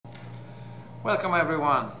Welcome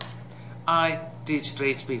everyone. I teach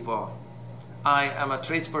tradespeople. I am a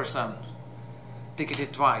tradesperson,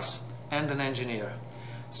 ticketed twice, and an engineer.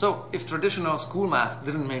 So if traditional school math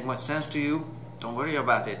didn't make much sense to you, don't worry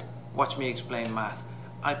about it. Watch me explain math.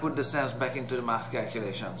 I put the sense back into the math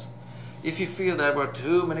calculations. If you feel there were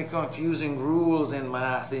too many confusing rules in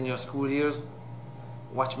math in your school years,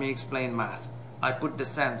 watch me explain math. I put the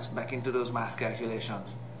sense back into those math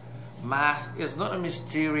calculations. Math is not a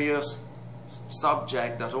mysterious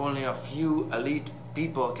subject that only a few elite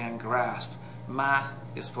people can grasp. Math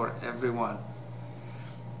is for everyone.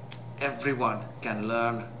 Everyone can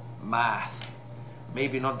learn math.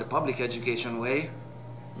 Maybe not the public education way,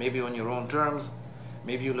 maybe on your own terms,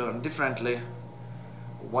 maybe you learn differently.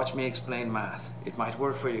 Watch me explain math. It might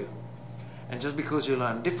work for you. And just because you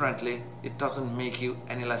learn differently, it doesn't make you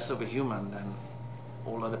any less of a human than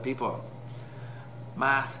all other people.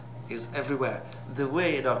 Math is everywhere. The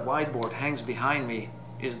way that whiteboard hangs behind me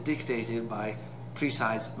is dictated by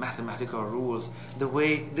precise mathematical rules. The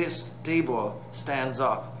way this table stands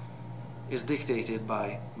up is dictated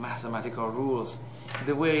by mathematical rules.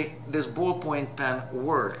 The way this ballpoint pen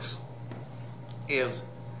works is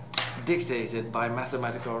dictated by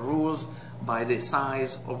mathematical rules, by the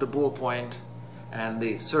size of the ballpoint and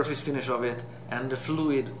the surface finish of it and the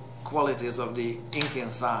fluid qualities of the ink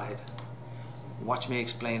inside. Watch me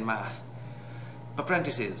explain math.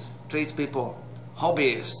 Apprentices, tradespeople,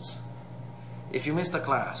 hobbyists, if you missed a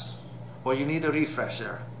class or you need a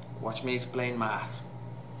refresher, watch me explain math.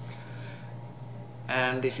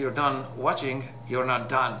 And if you're done watching, you're not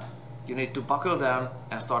done. You need to buckle down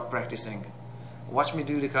and start practicing. Watch me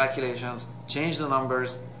do the calculations, change the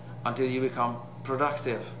numbers until you become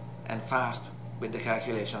productive and fast with the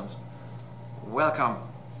calculations. Welcome,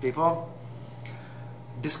 people.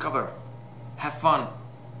 Discover, have fun,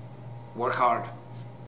 work hard.